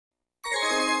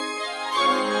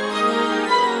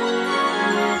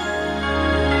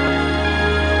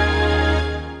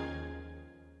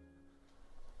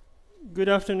Good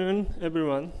afternoon,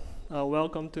 everyone.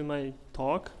 Welcome to my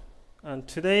talk. And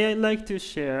today I'd like to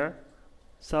share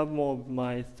some of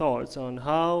my thoughts on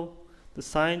how the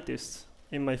scientists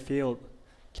in my field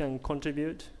can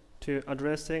contribute to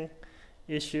addressing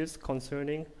issues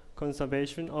concerning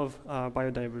conservation of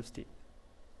biodiversity,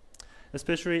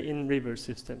 especially in river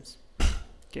systems.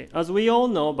 Okay. As we all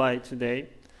know by today,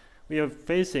 we are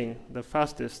facing the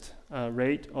fastest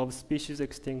rate of species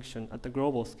extinction at the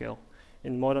global scale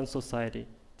in modern society,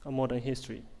 modern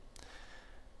history.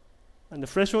 And the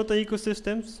freshwater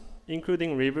ecosystems,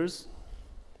 including rivers,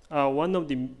 are one of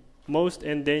the most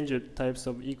endangered types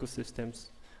of ecosystems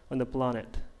on the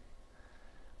planet.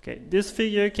 Okay, this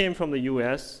figure came from the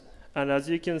US, and as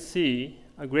you can see,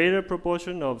 a greater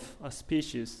proportion of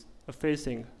species are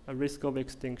facing a risk of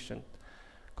extinction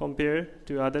compared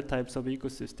to other types of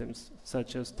ecosystems,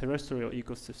 such as terrestrial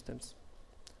ecosystems,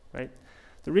 right?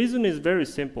 The reason is very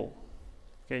simple.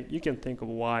 Okay, you can think of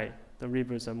why the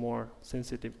rivers are more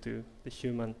sensitive to the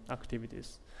human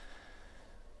activities.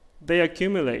 They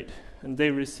accumulate and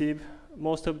they receive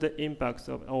most of the impacts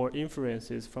of our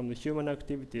influences from the human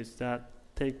activities that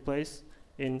take place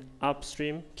in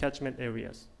upstream catchment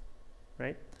areas,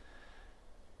 right?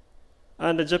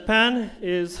 And Japan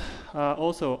is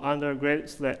also under a great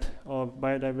threat of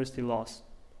biodiversity loss,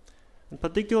 and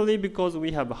particularly because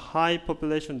we have a high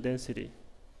population density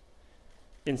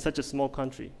in such a small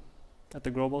country at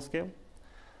the global scale.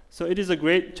 So it is a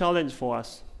great challenge for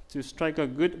us to strike a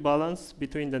good balance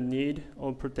between the need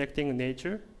of protecting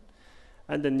nature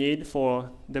and the need for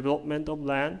development of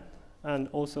land and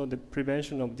also the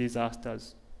prevention of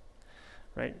disasters,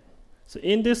 right? So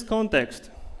in this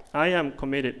context, I am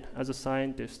committed as a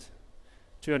scientist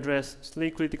to address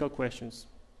 3 critical questions,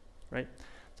 right?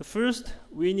 So first,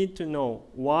 we need to know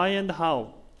why and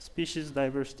how species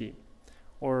diversity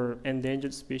or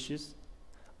endangered species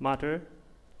matter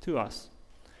to us.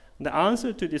 The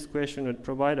answer to this question would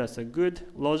provide us a good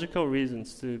logical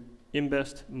reasons to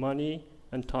invest money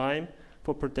and time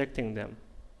for protecting them.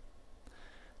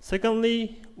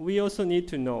 Secondly, we also need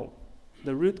to know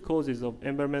the root causes of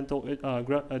environmental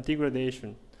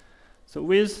degradation. So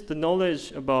with the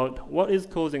knowledge about what is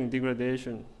causing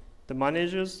degradation, the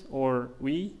managers or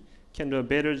we can do a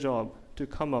better job to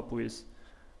come up with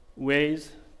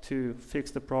ways to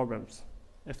fix the problems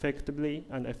effectively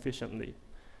and efficiently.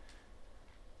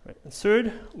 Right. And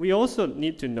third, we also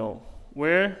need to know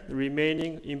where the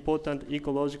remaining important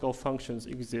ecological functions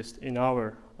exist in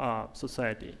our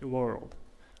society, world.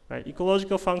 Right.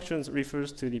 Ecological functions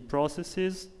refers to the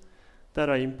processes that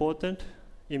are important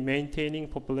in maintaining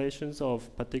populations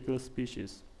of particular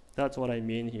species. That's what I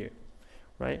mean here.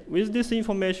 Right. With this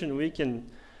information, we can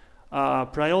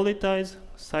prioritize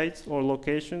sites or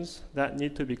locations that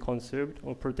need to be conserved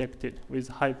or protected with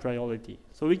high priority.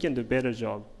 So we can do a better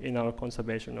job in our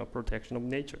conservation or protection of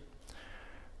nature,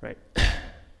 right?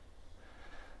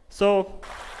 So,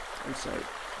 I'm sorry.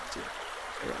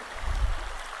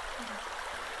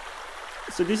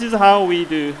 So this is how we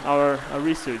do our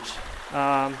research.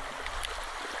 I'll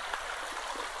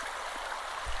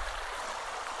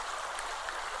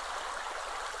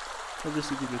just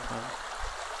give you time.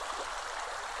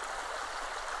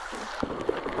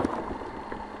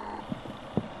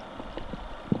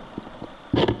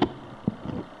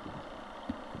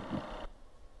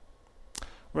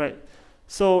 Right.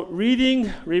 So reading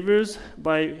rivers,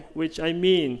 by which I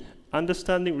mean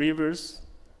understanding rivers,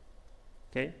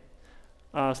 okay,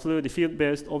 through the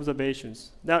field-based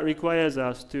observations. That requires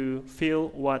us to feel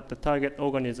what the target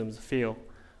organisms feel,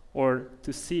 or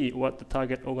to see what the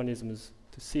target organisms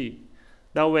to see.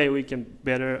 That way we can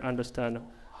better understand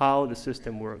how the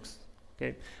system works.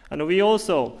 Okay? And we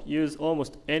also use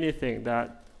almost anything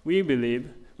that we believe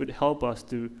would help us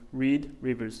to read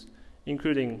rivers,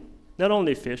 including not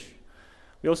only fish.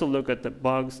 We also look at the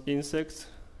bugs, insects,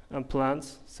 and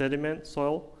plants, sediment,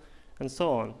 soil, and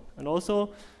so on. And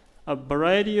also a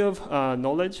variety of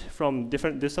knowledge from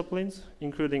different disciplines,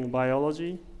 including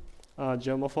biology,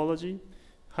 geomorphology,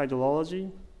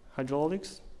 hydrology,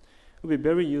 hydraulics, will be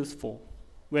very useful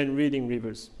when reading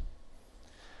rivers.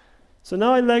 So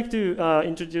now I'd like to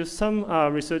introduce some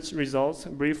research results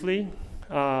briefly,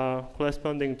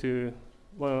 corresponding to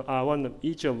one of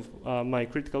each of my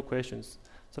critical questions.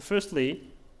 So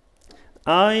firstly,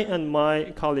 I and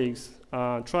my colleagues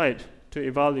tried to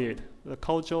evaluate the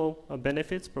cultural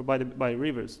benefits provided by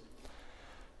rivers.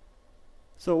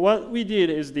 So what we did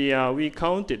is we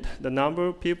counted the number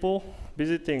of people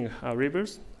visiting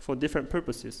rivers for different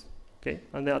purposes. Okay?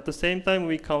 And at the same time,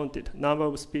 we counted number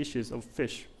of species of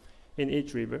fish in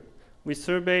each river We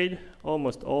surveyed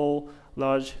almost all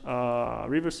large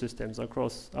river systems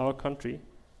across our country,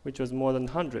 which was more than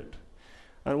 100.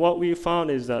 And what we found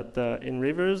is that in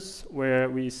rivers where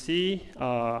we see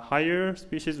higher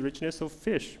species richness of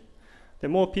fish, there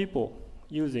are more people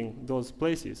using those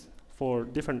places for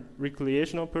different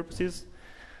recreational purposes,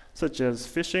 such as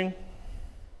fishing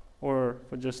or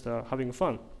for just having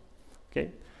fun.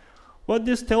 Okay. What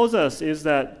this tells us is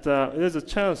that there's a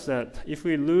chance that if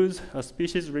we lose a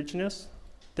species richness,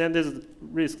 then there's a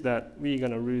risk that we're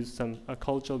going to lose some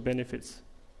cultural benefits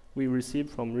we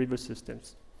receive from river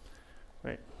systems.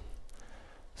 Right.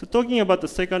 So talking about the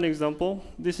second example,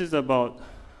 this is about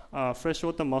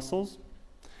freshwater mussels.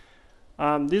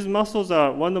 These mussels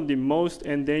are one of the most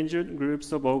endangered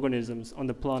groups of organisms on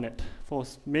the planet for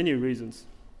many reasons.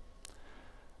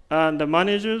 And the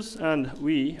managers and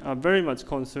we are very much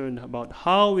concerned about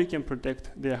how we can protect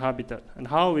their habitat and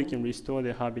how we can restore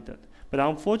their habitat. But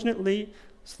unfortunately,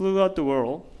 throughout the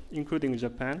world, including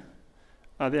Japan,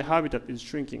 their habitat is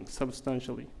shrinking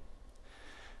substantially.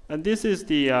 And this is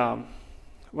the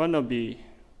one of the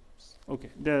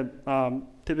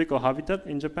typical habitat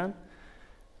in Japan.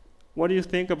 What do you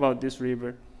think about this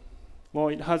river? Well,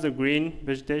 it has a green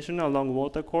vegetation along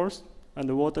water course, and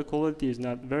the water quality is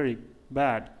not very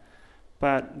bad,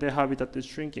 but the habitat is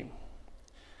shrinking.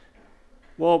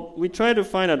 Well, we try to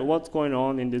find out what's going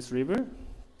on in this river,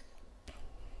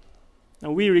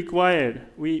 and we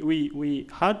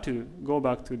had to go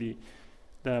back to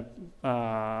the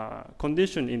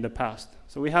condition in the past.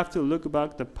 So we have to look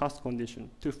back the past condition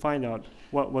to find out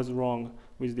what was wrong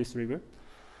with this river.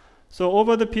 So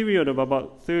over the period of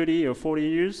about 30 or 40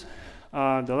 years,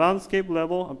 the landscape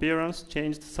level appearance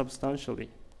changed substantially.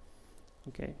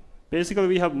 Okay. Basically,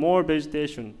 we have more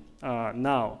vegetation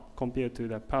now compared to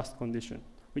the past condition,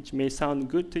 which may sound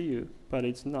good to you, but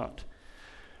it's not.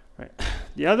 Right.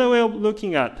 The other way of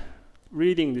looking at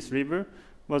reading this river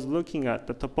was looking at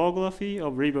the topography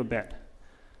of riverbed,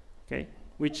 okay,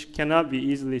 which cannot be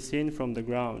easily seen from the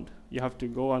ground. You have to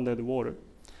go under the water.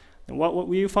 And what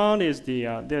we found is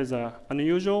there's an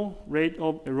unusual rate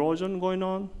of erosion going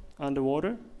on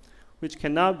underwater, which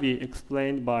cannot be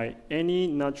explained by any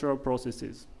natural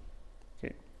processes.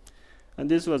 Okay, and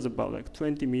this was about like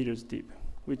 20 meters deep,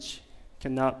 which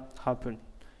cannot happen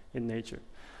in nature.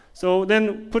 So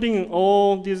then putting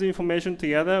all this information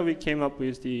together, we came up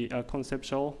with the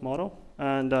conceptual model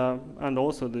and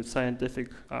also the scientific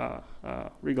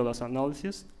rigorous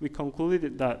analysis. We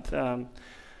concluded that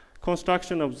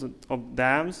construction of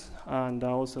dams and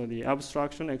also the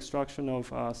extraction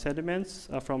of sediments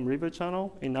from river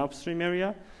channel in upstream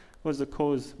area was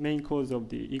the main cause of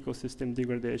the ecosystem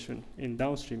degradation in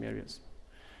downstream areas.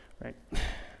 Right.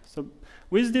 So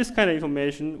with this kind of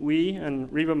information, we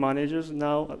and river managers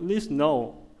now at least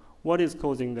know what is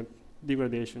causing the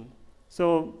degradation.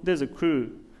 So there's a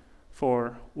clue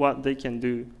for what they can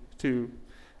do to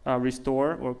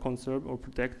restore or conserve or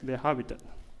protect their habitat.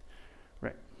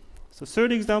 Right. So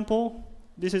third example,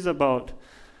 this is about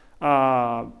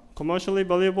commercially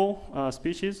valuable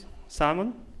species,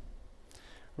 salmon.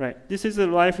 Right. This is the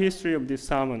life history of this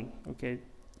salmon. Okay.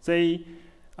 They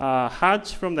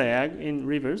hatch from the egg in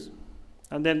rivers,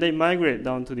 and then they migrate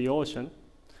down to the ocean.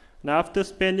 And after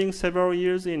spending several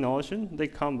years in the ocean, they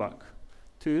come back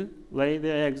to lay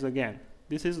their eggs again.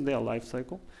 This is their life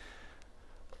cycle.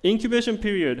 Incubation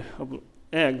period of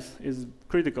eggs is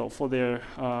critical for their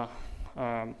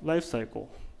life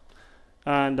cycle.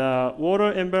 And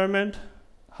water environment,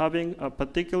 having a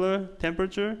particular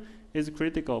temperature, is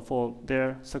critical for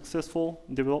their successful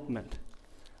development.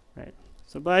 Right.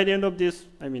 So by the end of this,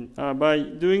 by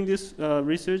doing this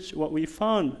research, what we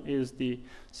found is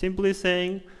simply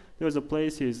saying there's a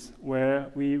places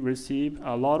where we receive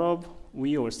a lot of,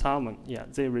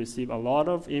 they receive a lot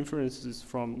of influences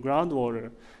from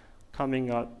groundwater coming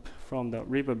up from the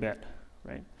riverbed,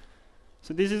 right?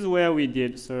 So this is where we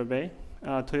did survey.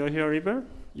 Toyohiro River,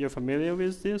 you're familiar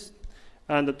with this.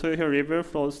 And the Toyohiro River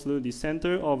flows through the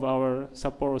center of our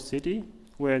Sapporo city,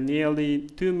 where nearly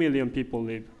 2 million people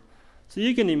live. So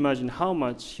you can imagine how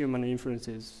much human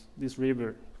influences this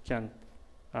river can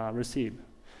receive.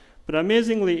 But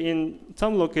amazingly, in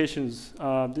some locations,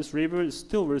 this river is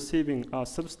still receiving a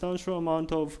substantial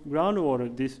amount of groundwater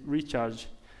recharge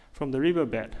from the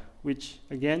riverbed, which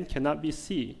again cannot be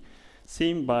seen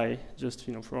by just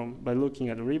by looking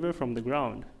at the river from the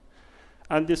ground.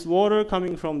 And this water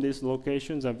coming from these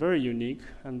locations are very unique,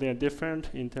 and they are different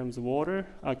in terms of water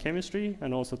chemistry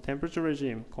and also temperature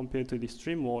regime compared to the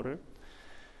stream water.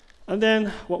 And then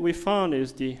what we found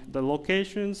is the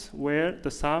locations where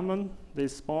the salmon, they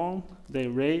spawn, they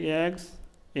lay eggs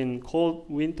in cold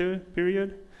winter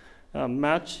period,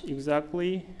 match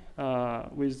exactly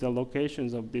with the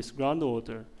locations of these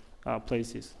groundwater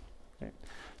places. Okay.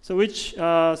 So which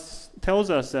tells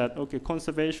us that, okay,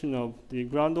 conservation of the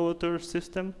groundwater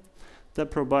system that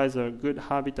provides a good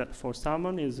habitat for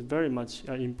salmon is very much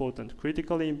important,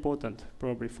 critically important,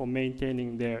 probably for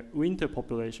maintaining their winter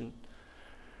population.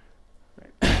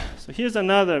 Right. So here's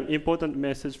another important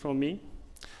message from me.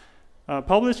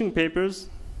 Publishing papers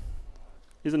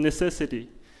is a necessity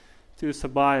to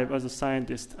survive as a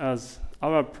scientist, as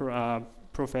our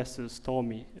professors told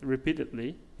me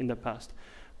repeatedly in the past.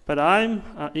 But I'm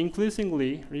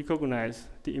increasingly recognize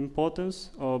the importance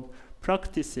of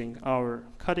practicing our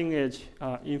cutting-edge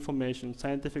information,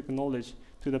 scientific knowledge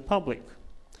to the public.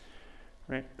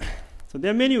 Right? So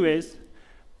there are many ways,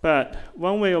 but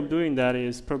one way of doing that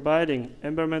is providing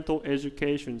environmental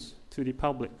educations to the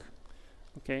public.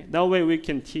 Okay? That way we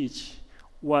can teach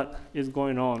what is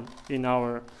going on in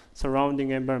our surrounding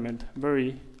environment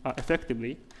very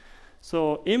effectively.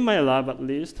 So in my lab, at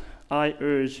least, I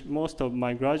urge most of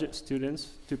my graduate students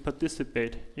to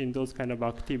participate in those kind of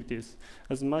activities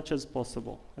as much as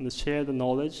possible and share the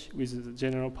knowledge with the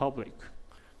general public.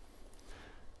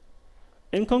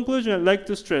 In conclusion, I'd like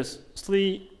to stress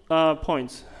 3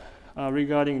 points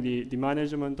regarding the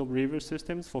management of river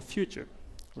systems for future.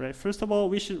 Right? First of all,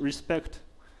 we should respect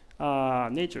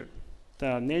nature.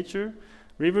 Nature,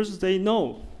 rivers, they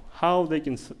know how they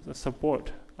can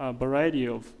support a variety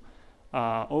of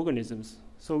organisms.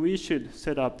 So we should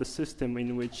set up the system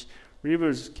in which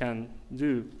rivers can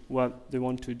do what they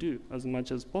want to do as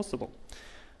much as possible.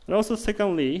 And also,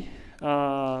 secondly,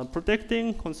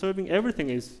 protecting, conserving everything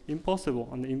is impossible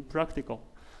and impractical.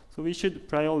 So we should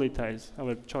prioritize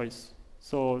our choice.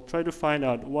 So try to find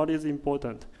out what is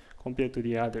important compared to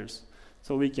the others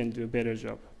so we can do a better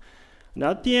job. And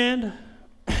at the end,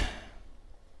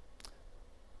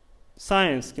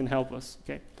 science can help us.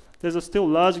 Okay? There's a still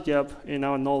large gap in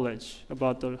our knowledge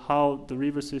about how the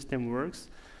river system works.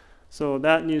 So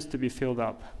that needs to be filled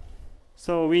up.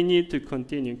 So we need to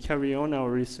continue, carry on our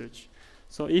research.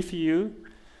 So if you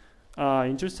are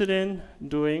interested in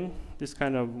doing this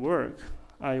kind of work,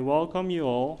 I welcome you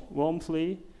all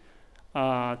warmly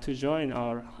to join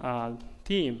our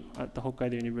team at the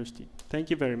Hokkaido University. Thank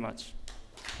you very much.